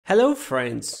Hello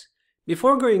friends!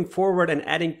 Before going forward and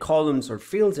adding columns or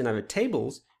fields in our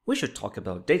tables, we should talk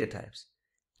about data types.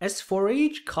 As for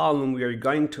each column we are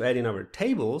going to add in our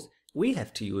tables, we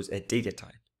have to use a data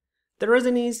type. The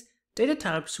reason is, data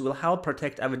types will help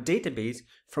protect our database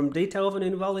from data of an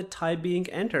invalid type being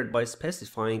entered by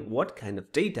specifying what kind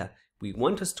of data we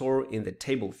want to store in the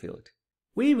table field.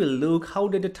 We will look how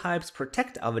data types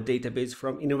protect our database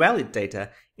from invalid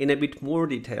data in a bit more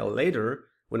detail later,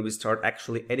 when we start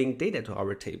actually adding data to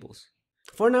our tables.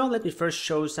 For now, let me first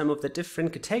show some of the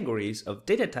different categories of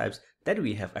data types that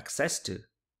we have access to.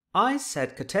 I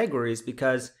said categories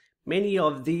because many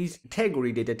of these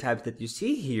category data types that you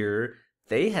see here,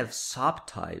 they have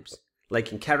subtypes.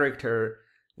 Like in Charater,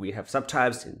 we have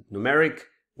subtypes. In Numeric,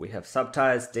 we have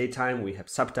subtypes. Datetime, we have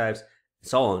subtypes, and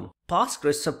so on.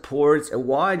 Postgres supports a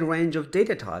wide range of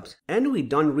data types, and we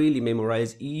don't really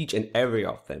memorize each and every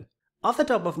of them. Off the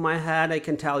top of my head, I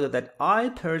can tell you that I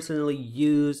personally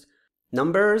used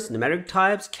numbers, numeric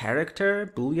types,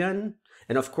 character, Boolean,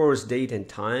 and of course date and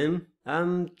time,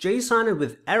 JSON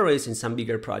with arrays in some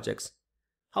bigger projects.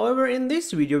 However, in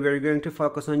this video, we're going to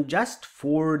focus on just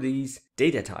 4 these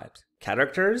data types: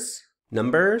 characters,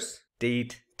 numbers,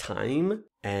 date, time,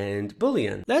 and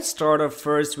Boolean. Let's start off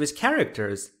first with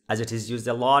characters, as it is used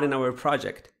a lot in our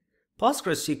project.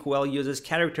 PostgreSQL uses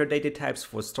character data types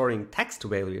for storing text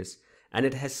values, and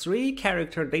it has 3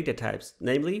 character data types,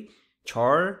 namely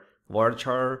char,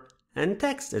 varchar, and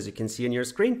text, as you can see on your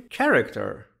screen.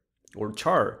 Character, or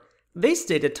char. This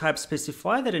data type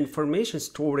specifies that information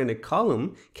stored in a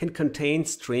column can contain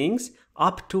strings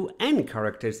up to n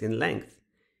characters in length.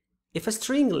 If a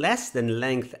string less than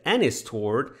length n is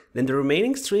stored, then the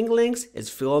remaining string length is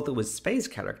filled with space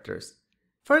characters.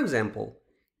 For example,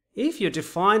 if you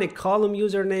define a column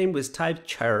username with type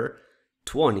char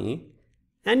 20,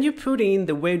 and you put in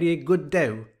the value good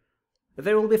day,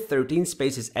 there will be 13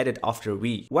 spaces added after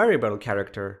v. Variable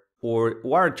character, or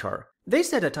varchar.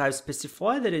 This data type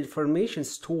specifies that information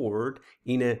stored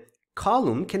in a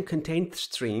column can contain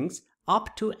strings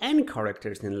up to n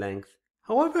characters in length.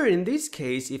 However, in this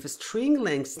case, if a string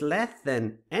length less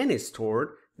than n is stored,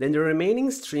 then the remaining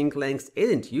string length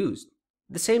isn't used.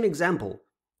 The same example,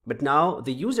 but now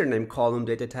the username column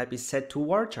data type is set to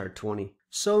varchar 20.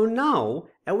 So now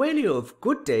a value of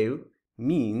good day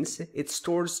means it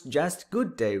stores just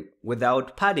good day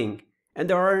without padding, and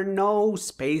there are no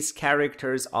space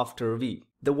characters after v.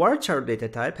 The varchar data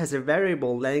type has a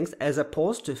variable length as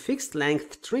opposed to fixed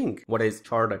length string, what is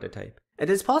char data type. It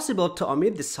is possible to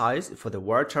omit the size for the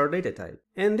varchar data type.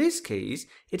 In this case,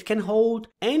 it can hold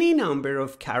any number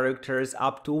of characters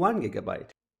up to 1 GB.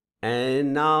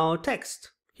 And now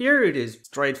text. Here it is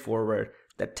straightforward.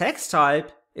 The text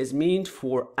type is meant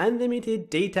for unlimited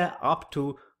data up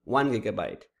to 1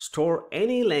 GB. Store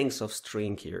any length of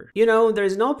string here. You know, there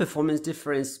is no performance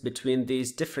difference between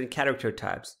these different character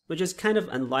types, which is kind of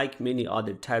unlike many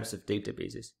other types of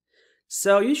databases.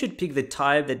 So you should pick the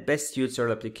type that best suits your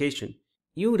application.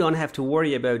 You don't have to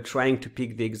worry about trying to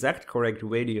pick the exact correct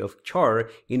value of char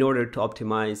in order to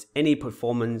optimize any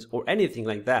performance or anything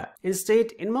like that.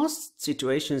 Instead, in most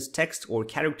situations, text or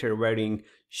character varying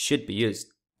should be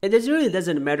used. It really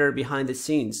doesn't matter behind the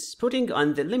scenes. Putting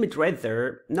on the limit right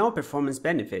there, no performance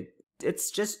benefit. It's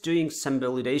just doing some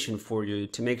validation for you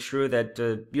to make sure that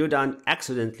you don't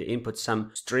accidentally input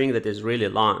some string that is really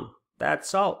long.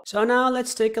 That's all. So now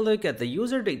let's take a look at the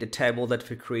user data table that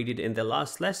we created in the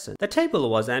last lesson. The table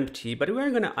was empty, but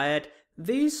we're gonna add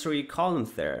these 3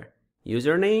 columns there: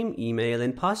 username, email,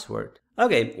 and password.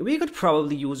 Okay, we could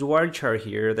probably use varchar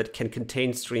here that can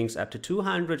contain strings up to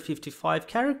 255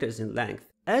 characters in length.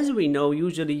 As we know,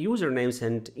 usually usernames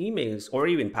and emails or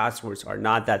even passwords are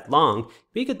not that long,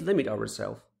 we could limit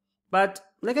ourselves. But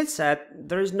like I said,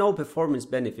 there is no performance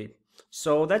benefit.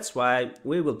 So that's why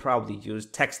we will probably use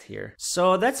text here.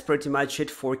 So that's pretty much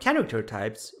it for character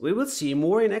types. We will see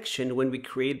more in action when we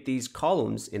create these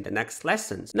columns in the next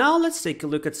lessons. Now let's take a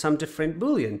look at some different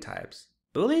Boolean types.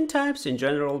 Boolean types in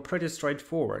general are pretty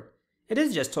straightforward. It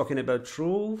is just talking about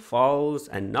true, false,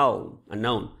 and null,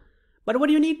 unknown. But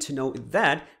what you need to know is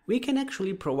that we can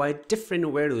actually provide different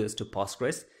values to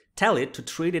Postgres, tell it to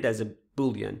treat it as a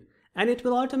Boolean, and it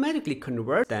will automatically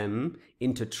convert them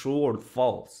into true or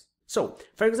false. So,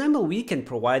 for example, we can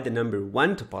provide the number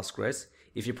 1 to Postgres.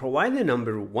 If you provide the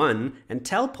number 1 and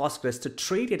tell Postgres to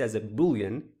treat it as a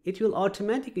Boolean, it will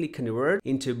automatically convert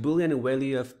into a Boolean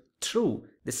value of true.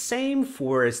 The same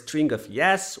for a string of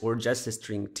yes, or just a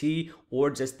string t,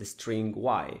 or just the string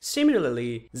y.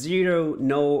 Similarly, 0,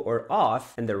 no, or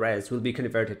off, and the rest will be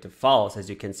converted to false,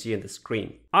 as you can see on the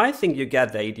screen. I think you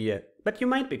get the idea. But you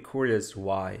might be curious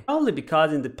why. Probably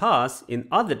because in the past, in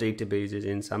other databases,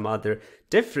 in some other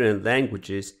different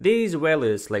languages, these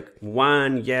values like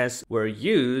 1, yes, were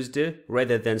used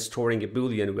rather than storing a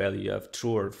Boolean value of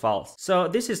true or false. So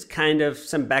this is kind of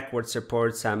some backward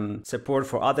support, some support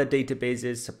for other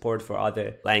databases, support for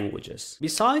other languages.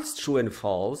 Besides true and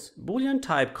false, Boolean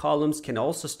type columns can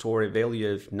also store a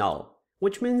value of null,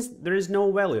 which means there is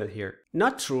no value here.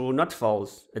 Not true, not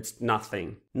false, it's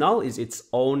nothing. Null is its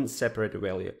own separate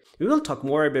value. We will talk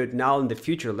more about null in the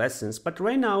future lessons, but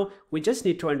right now we just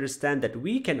need to understand that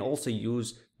we can also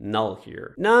use null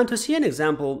here. Now to see an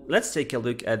example, let's take a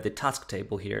look at the task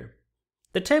table here.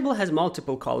 The table has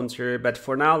multiple columns here, but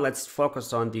for now let's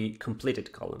focus on the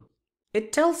completed column.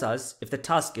 It tells us if the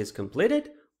task is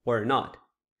completed or not.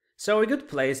 So a good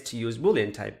place to use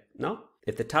Boolean type, no?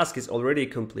 If the task is already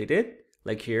completed,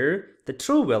 like here, the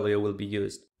true value will be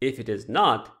used. If it is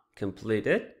not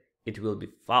completed, it will be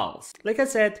false. Like I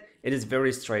said, it is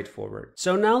very straightforward.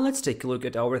 So now let's take a look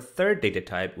at our third data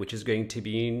type, which is going to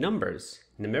be numbers,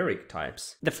 numeric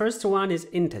types. The first one is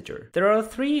integer. There are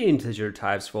 3 integer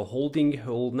types for holding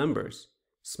whole numbers: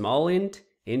 small int,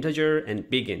 integer, and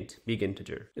big int, big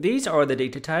integer. These are the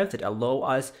data types that allow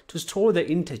us to store the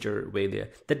integer value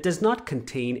that does not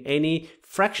contain any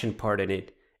fraction part in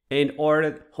it, and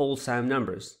or whole-sum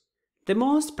numbers. The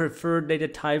most preferred data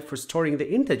type for storing the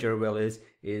integer values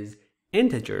is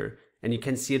integer, and you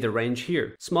can see the range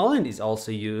here. Small int is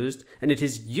also used, and it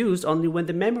is used only when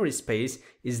the memory space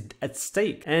is at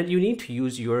stake and you need to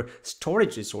use your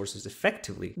storage resources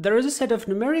effectively. There is a set of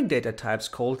numeric data types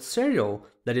called serial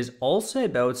that is also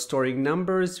about storing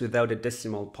numbers without a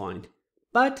decimal point,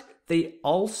 but they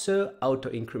also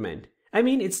auto-increment. I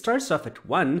mean, it starts off at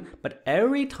 1, but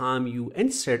every time you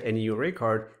insert a new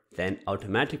record, then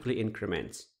automatically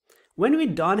increments. When we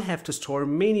don't have to store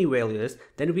many values,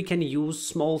 then we can use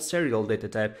small serial data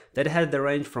type that has the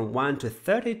range from 1 to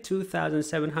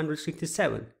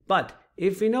 32,767. But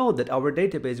if we know that our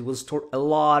database will store a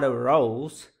lot of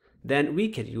rows, then we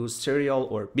can use serial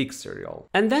or big serial.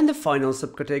 And then the final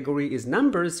subcategory is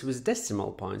numbers with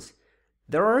decimal points.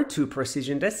 There are 2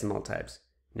 precision decimal types,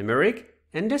 numeric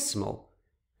and decimal.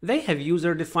 They have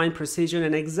user-defined precision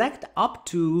and exact up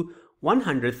to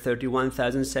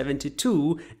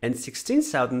 131,072 and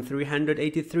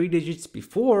 16,383 digits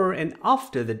before and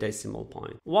after the decimal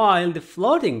point. While the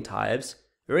floating types,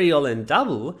 real and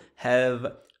double,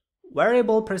 have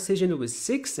variable precision with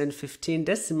 6 and 15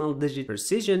 decimal digit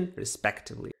precision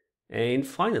respectively. And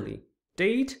finally,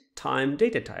 date, time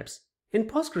data types. In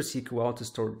Postgresql, to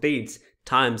store dates,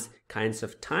 times, kinds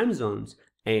of time zones,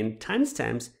 and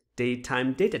timestamps,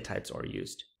 date-time data types are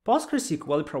used.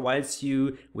 Postgresql provides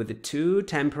you with the 2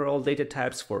 temporal data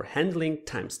types for handling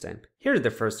timestamp. Here's the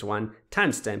first one,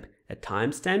 timestamp, a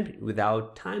timestamp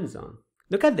without time zone.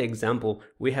 Look at the example.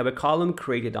 We have a column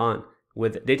created on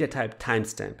with data type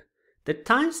timestamp. The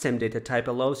timestamp data type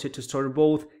allows you to store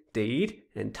both date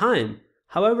and time.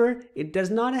 However, it does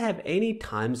not have any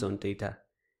time zone data.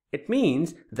 It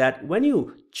means that when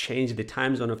you change the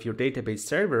time zone of your database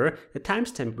server, the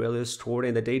timestamp value stored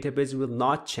in the database will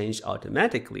not change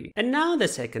automatically. And now the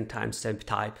second timestamp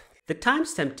type. The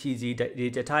timestamp TZ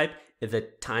data type is a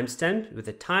timestamp with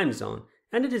a time zone,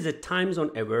 and it is a time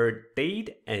zone aware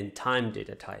date and time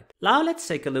data type. Now let's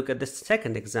take a look at the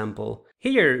second example.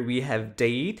 Here we have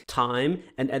date, time,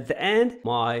 and at the end,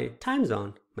 my time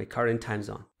zone, my current time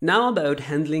zone. Now about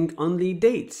handling only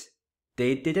dates.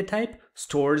 Date data type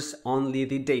stores only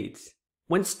the dates.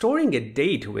 When storing a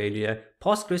date value,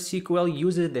 PostgreSQL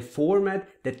uses the format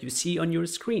that you see on your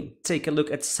screen. Take a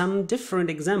look at some different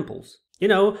examples. You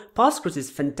know, Postgres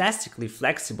is fantastically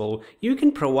flexible. You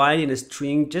can provide in a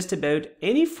string just about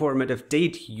any format of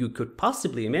date you could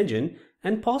possibly imagine,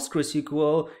 and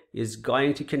PostgreSQL is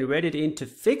going to convert it into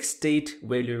fixed date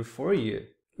value for you.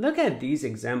 Look at these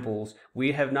examples.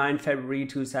 We have 9 February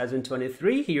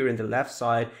 2023 here in the left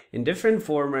side in different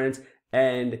formats,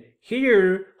 and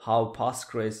here how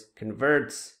Postgres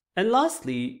converts. And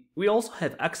lastly, we also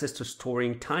have access to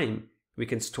storing time. We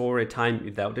can store a time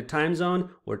without a time zone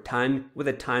or time with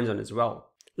a time zone as well.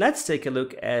 Let's take a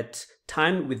look at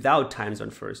time without time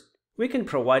zone first. We can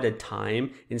provide a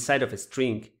time inside of a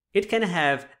string. It can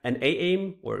have an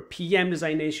AM or PM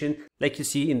designation, like you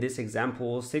see in this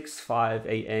example, 6:05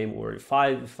 AM or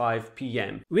 5:05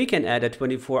 PM. We can add a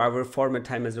 24-hour format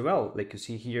time as well, like you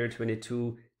see here,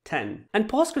 22:10. And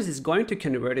Postgres is going to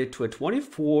convert it to a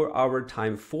 24-hour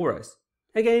time for us.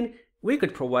 Again, we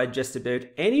could provide just about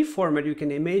any format you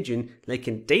can imagine, like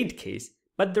in date case,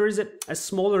 but there is a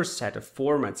smaller set of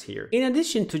formats here. In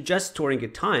addition to just storing a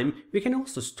time, we can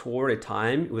also store a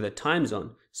time with a time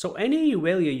zone. So any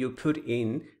value you put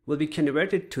in will be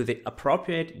converted to the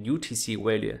appropriate UTC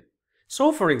value.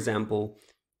 So for example,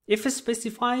 if it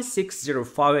specifies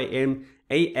 6:05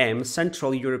 AM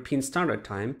Central European Standard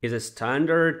Time is a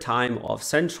standard time of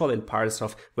Central and parts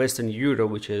of Western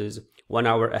Europe, which is 1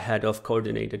 hour ahead of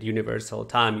Coordinated Universal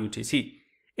Time UTC.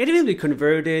 It will be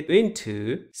converted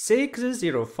into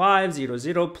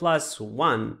 6:0500 plus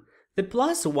 1. The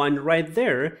plus 1 right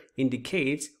there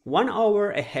indicates 1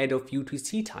 hour ahead of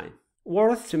UTC time.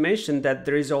 Worth to mention that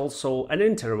there is also an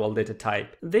interval data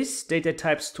type. This data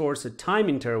type stores a time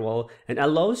interval and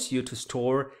allows you to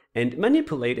store and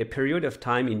manipulate a period of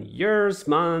time in years,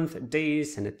 months,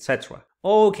 days, and etc.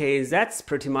 Okay, that's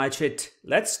pretty much it.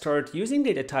 Let's start using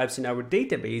data types in our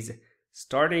database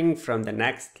starting from the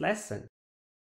next lesson.